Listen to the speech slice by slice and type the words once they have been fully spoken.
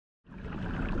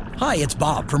Hi, it's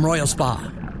Bob from Royal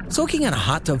Spa. Soaking in a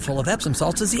hot tub full of Epsom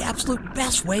salts is the absolute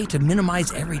best way to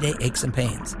minimize everyday aches and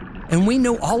pains. And we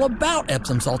know all about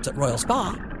Epsom salts at Royal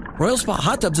Spa. Royal Spa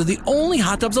hot tubs are the only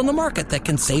hot tubs on the market that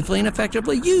can safely and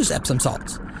effectively use Epsom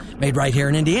salts. Made right here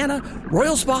in Indiana,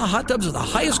 Royal Spa hot tubs are the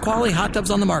highest quality hot tubs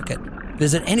on the market.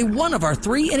 Visit any one of our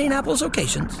 3 Indianapolis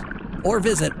locations or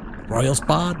visit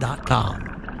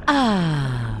royalspa.com.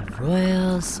 Ah,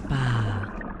 Royal Spa.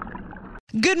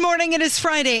 Good morning. It is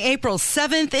Friday, April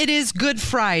 7th. It is Good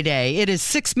Friday. It is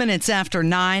 6 minutes after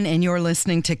 9, and you're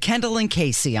listening to Kendall and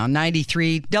Casey on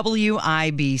 93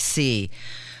 WIBC.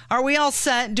 Are we all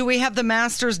set? Do we have the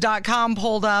Masters.com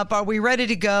pulled up? Are we ready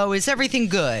to go? Is everything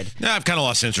good? Yeah, I've kind of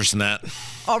lost interest in that.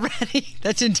 Already?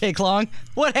 That didn't take long.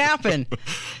 What happened?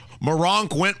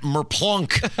 Moronk went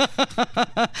merplunk.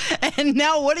 And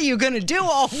now what are you going to do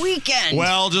all weekend?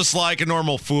 Well, just like a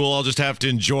normal fool, I'll just have to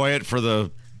enjoy it for the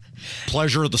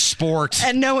pleasure of the sport.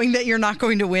 And knowing that you're not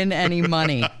going to win any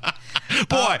money.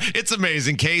 Boy, it's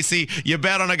amazing, Casey. You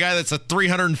bet on a guy that's a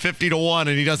 350 to 1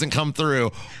 and he doesn't come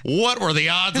through. What were the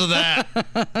odds of that?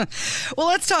 Well,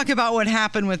 let's talk about what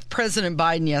happened with President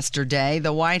Biden yesterday.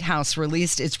 The White House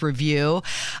released its review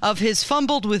of his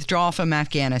fumbled withdrawal from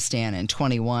Afghanistan in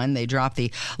 21. They dropped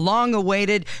the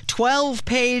long-awaited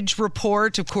 12-page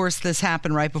report. Of course, this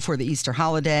happened right before the Easter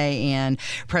holiday, and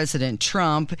President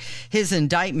Trump, his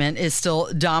indictment is still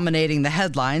dominating the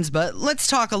headlines. But let's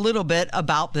talk a little bit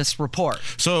about this report.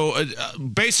 So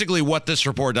basically what this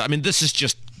report does, I mean, this is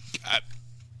just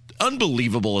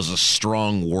unbelievable is a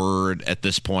strong word at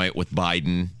this point with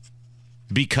Biden,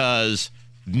 because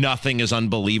nothing is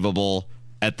unbelievable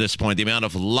at this point. The amount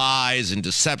of lies and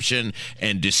deception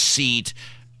and deceit,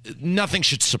 nothing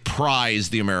should surprise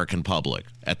the American public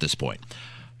at this point.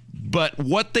 But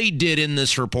what they did in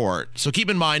this report, so keep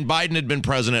in mind, Biden had been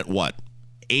president, what,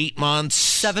 8 months?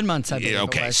 7 months, I believe.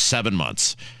 Okay, 7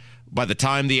 months. By the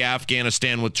time the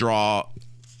Afghanistan withdrawal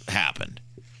happened.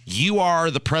 You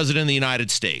are the president of the United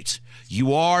States.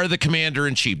 You are the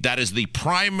commander-in-chief. That is the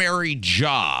primary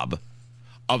job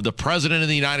of the president of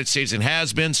the United States, and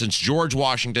has been since George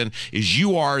Washington, is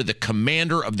you are the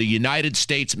commander of the United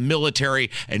States military,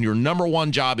 and your number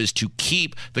one job is to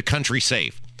keep the country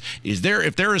safe. If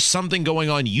there is something going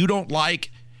on you don't like,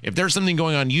 if there's something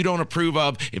going on you don't approve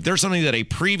of, if there's something that a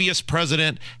previous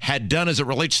president had done as it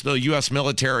relates to the U.S.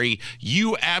 military,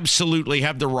 you absolutely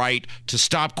have the right to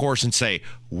stop course and say,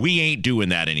 we ain't doing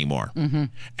that anymore. Mm-hmm.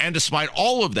 And despite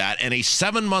all of that and a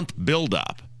 7-month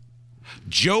buildup,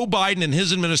 Joe Biden and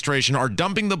his administration are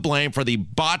dumping the blame for the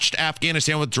botched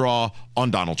Afghanistan withdrawal on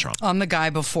Donald Trump. On the guy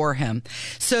before him.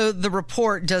 So the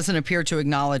report doesn't appear to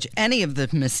acknowledge any of the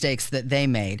mistakes that they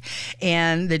made.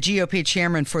 And the GOP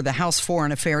chairman for the House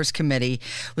Foreign Affairs Committee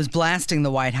was blasting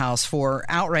the White House for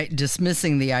outright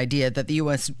dismissing the idea that the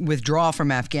U.S. withdrawal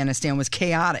from Afghanistan was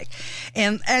chaotic.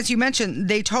 And as you mentioned,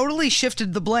 they totally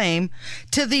shifted the blame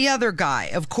to the other guy.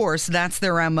 Of course, that's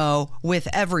their MO with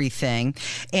everything.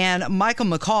 And Michael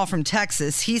McCall from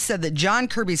Texas, he said that John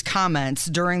Kirby's comments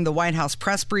during the White House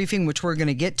press briefing, which we're going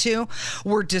to get to,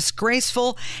 were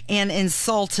disgraceful and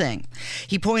insulting.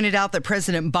 He pointed out that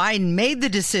President Biden made the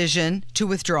decision to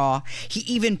withdraw. He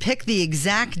even picked the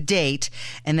exact date,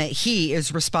 and that he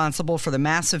is responsible for the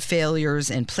massive failures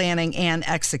in planning and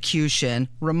execution.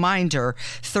 Reminder,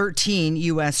 13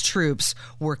 U.S. troops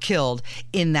were killed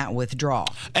in that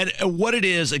withdrawal. And what it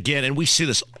is, again, and we see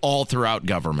this all throughout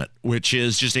government, which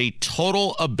is just a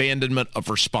total abandonment of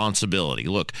responsibility.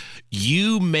 Look,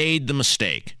 you made the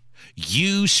mistake.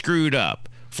 You screwed up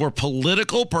for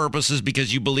political purposes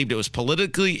because you believed it was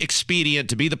politically expedient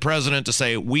to be the president to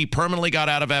say, we permanently got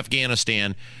out of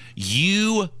Afghanistan.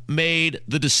 You made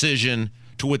the decision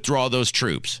to withdraw those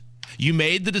troops. You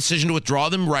made the decision to withdraw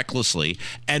them recklessly.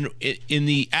 And in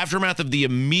the aftermath of the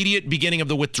immediate beginning of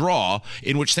the withdrawal,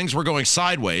 in which things were going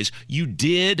sideways, you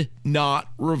did not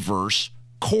reverse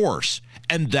course.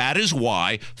 And that is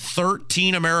why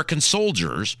 13 American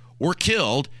soldiers were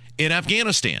killed in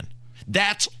Afghanistan.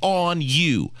 That's on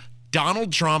you.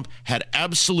 Donald Trump had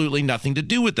absolutely nothing to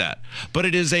do with that. But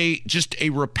it is just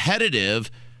a repetitive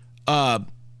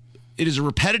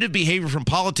behavior from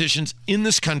politicians in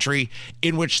this country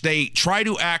in which they try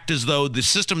to act as though the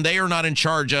system they are not in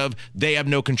charge of, they have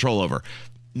no control over.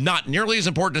 Not nearly as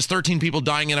important as 13 people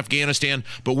dying in Afghanistan,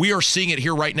 but we are seeing it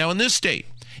here right now in this state,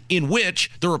 in which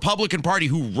the Republican Party,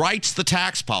 who writes the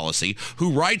tax policy,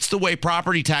 who writes the way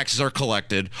property taxes are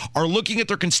collected, are looking at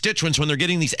their constituents when they're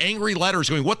getting these angry letters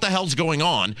going, what the hell's going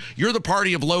on? You're the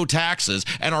party of low taxes,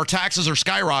 and our taxes are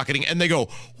skyrocketing. And they go,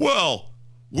 well,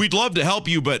 we'd love to help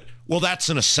you, but Well, that's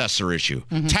an assessor issue.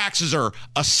 Taxes are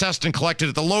assessed and collected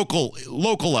at the local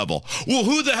level. Well,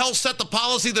 who the hell set the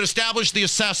policy that established the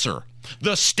assessor?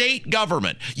 The state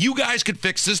government. You guys could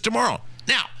fix this tomorrow.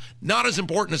 Now, not as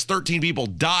important as 13 people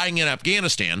dying in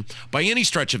Afghanistan by any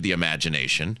stretch of the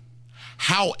imagination.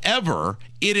 However,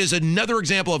 it is another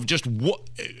example of just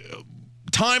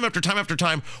time after time after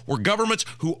time where governments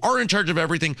who are in charge of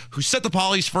everything, who set the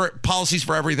policies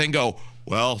for everything, go,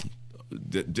 well,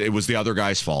 it was the other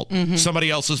guy's fault. Somebody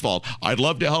else's fault. I'd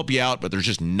love to help you out, but there's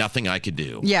just nothing I could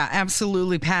do. Yeah,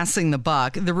 absolutely passing the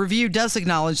buck. The review does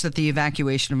acknowledge that the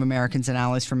evacuation of Americans and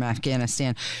allies from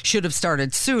Afghanistan should have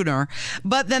started sooner,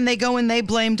 but then they go and they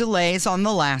blame delays on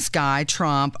the last guy,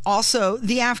 Trump, also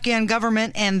the Afghan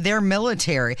government and their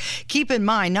military. Keep in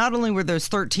mind, not only were those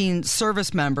 13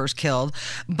 service members killed,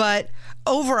 but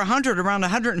over 100, around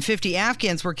 150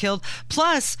 Afghans were killed.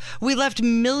 Plus, we left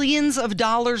millions of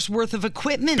dollars worth of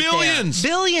equipment Billions.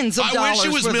 there. Billions of dollars. I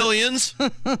wish it was millions.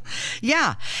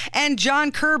 Yeah. And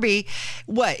John Kirby,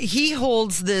 he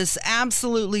holds this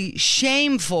absolutely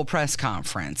shameful press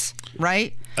conference,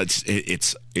 right?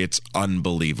 It's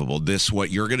unbelievable. What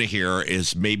you're going to hear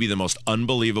is maybe the most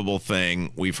unbelievable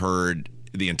thing we've heard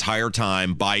the entire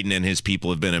time Biden and his people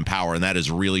have been in power, and that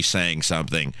is really saying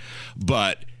something.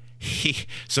 But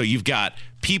so you've got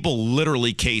people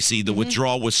literally, Casey, the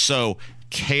withdrawal was so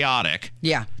chaotic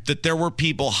that there were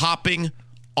people hopping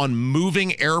on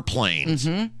moving airplanes.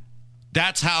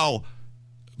 That's how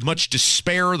much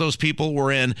despair those people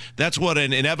were in. That's what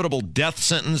an inevitable death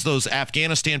sentence those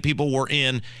Afghanistan people were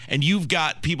in. And you've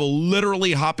got people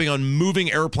literally hopping on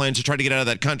moving airplanes to try to get out of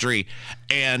that country.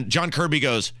 And John Kirby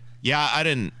goes, yeah, I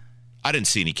didn't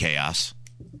see any chaos.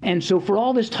 And so for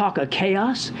all this talk of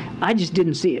chaos, I just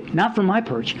didn't see it, not from my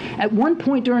perch. At one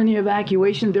point during the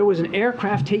evacuation, there was an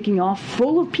aircraft taking off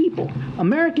full of people,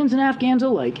 Americans and Afghans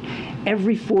alike,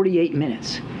 every 48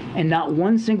 minutes. And not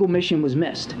one single mission was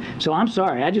missed. So I'm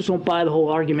sorry, I just won't buy the whole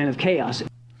argument of chaos.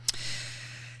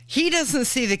 He doesn't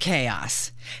see the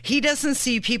chaos. He doesn't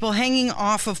see people hanging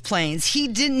off of planes. He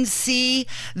didn't see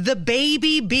the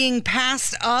baby being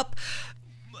passed up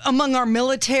among our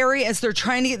military as they're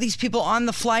trying to get these people on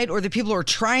the flight, or the people who are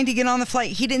trying to get on the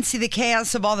flight. He didn't see the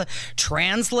chaos of all the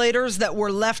translators that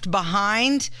were left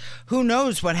behind. Who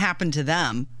knows what happened to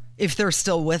them if they're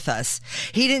still with us.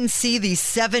 He didn't see the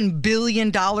 $7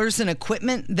 billion in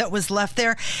equipment that was left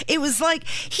there. It was like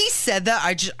he said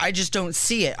that, I just don't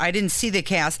see it. I didn't see the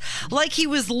chaos. Like he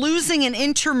was losing an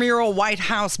intramural White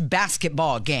House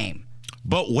basketball game.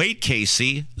 But wait,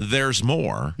 Casey, there's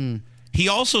more. He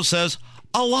also says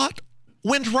a lot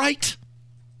went right.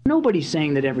 Nobody's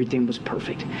saying that everything was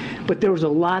perfect, but there was a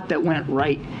lot that went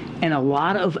right, and a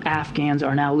lot of Afghans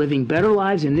are now living better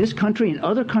lives in this country and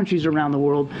other countries around the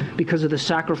world because of the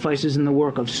sacrifices and the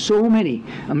work of so many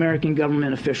American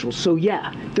government officials. So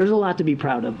yeah, there's a lot to be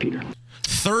proud of, Peter.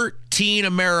 13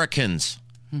 Americans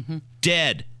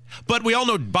dead. But we all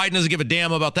know Biden doesn't give a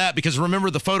damn about that, because remember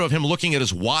the photo of him looking at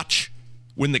his watch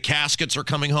when the caskets are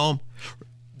coming home?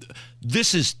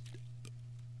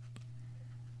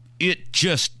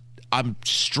 I'm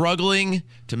struggling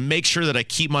to make sure that I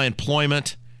keep my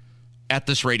employment at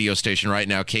this radio station right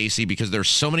now, Casey, because there's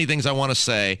so many things I want to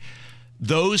say.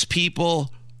 Those people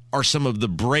are some of the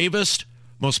bravest,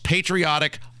 most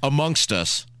patriotic amongst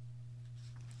us.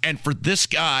 And for this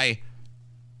guy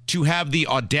to have the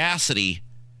audacity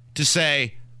to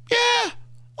say, yeah,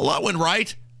 a lot went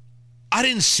right. I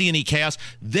didn't see any chaos.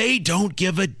 They don't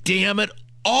give a damn at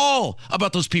all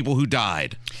about those people who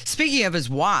died. Speaking of his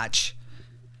watch,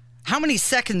 how many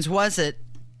seconds was it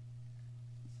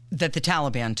that the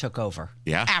Taliban took over?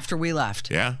 Yeah. After we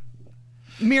left? Yeah.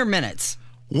 Mere minutes.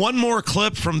 One more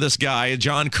clip from this guy.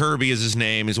 John Kirby is his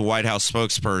name. He's a White House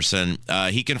spokesperson.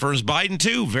 He confirms Biden,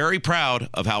 too, very proud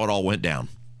of how it all went down.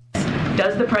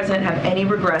 Does the president have any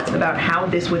regrets about how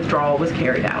this withdrawal was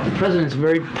carried out? The president's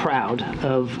very proud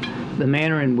of the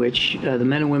manner in which the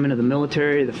men and women of the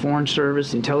military, the Foreign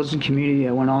Service, the intelligence community,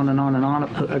 I went on and on and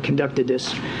on, conducted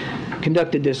this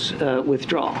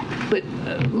withdrawal. But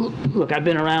look, I've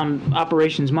been around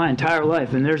operations my entire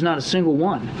life, and there's not a single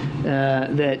one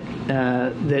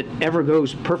that ever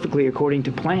goes perfectly according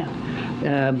to plan.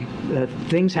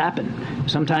 Things happen.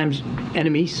 Sometimes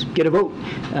enemies get a vote,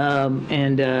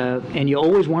 and you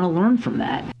always want to learn from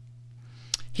that.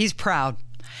 He's proud.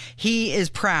 He is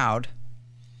proud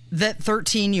that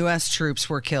 13 U.S. troops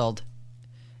were killed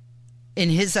in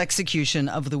his execution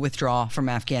of the withdrawal from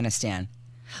Afghanistan.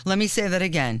 Let me say that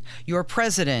again. Your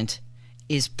president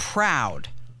is proud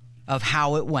of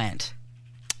how it went.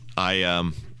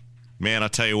 I'll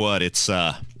tell you what, it's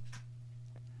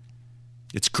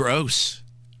gross.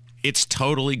 It's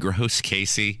totally gross,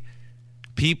 Casey.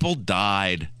 People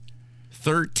died.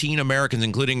 13 Americans,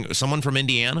 including someone from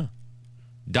Indiana,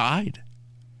 died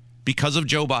because of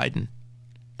Joe Biden.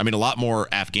 I mean, a lot more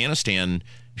Afghanistan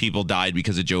people died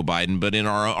because of Joe Biden, but in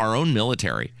our own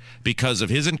military, because of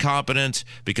his incompetence,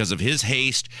 because of his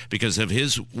haste, because of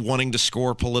his wanting to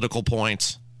score political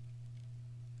points.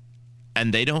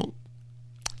 And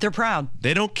they're proud.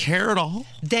 They don't care at all.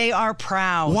 They are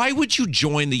proud. Why would you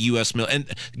join the U.S. military?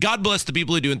 And God bless the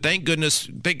people who do, and thank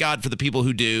God for the people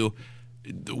who do.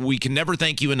 We can never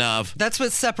thank you enough. That's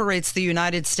what separates the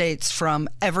United States from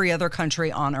every other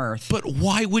country on earth. But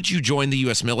why would you join the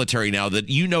U.S. military now that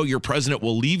you know your president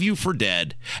will leave you for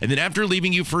dead, and then after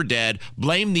leaving you for dead,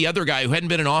 blame the other guy who hadn't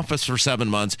been in office for 7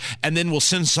 months, and then will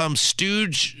send some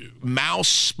stooge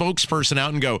mouse spokesperson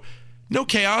out and go, no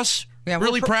chaos. Yeah,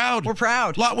 really proud. We're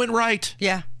proud. Lot went right.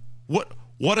 Yeah.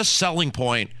 What a selling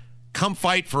point. Come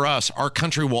fight for us. Our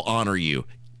country will honor you.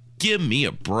 Give me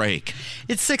a break.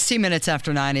 It's 16 minutes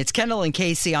after 9. It's Kendall and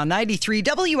Casey on 93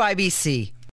 WIBC.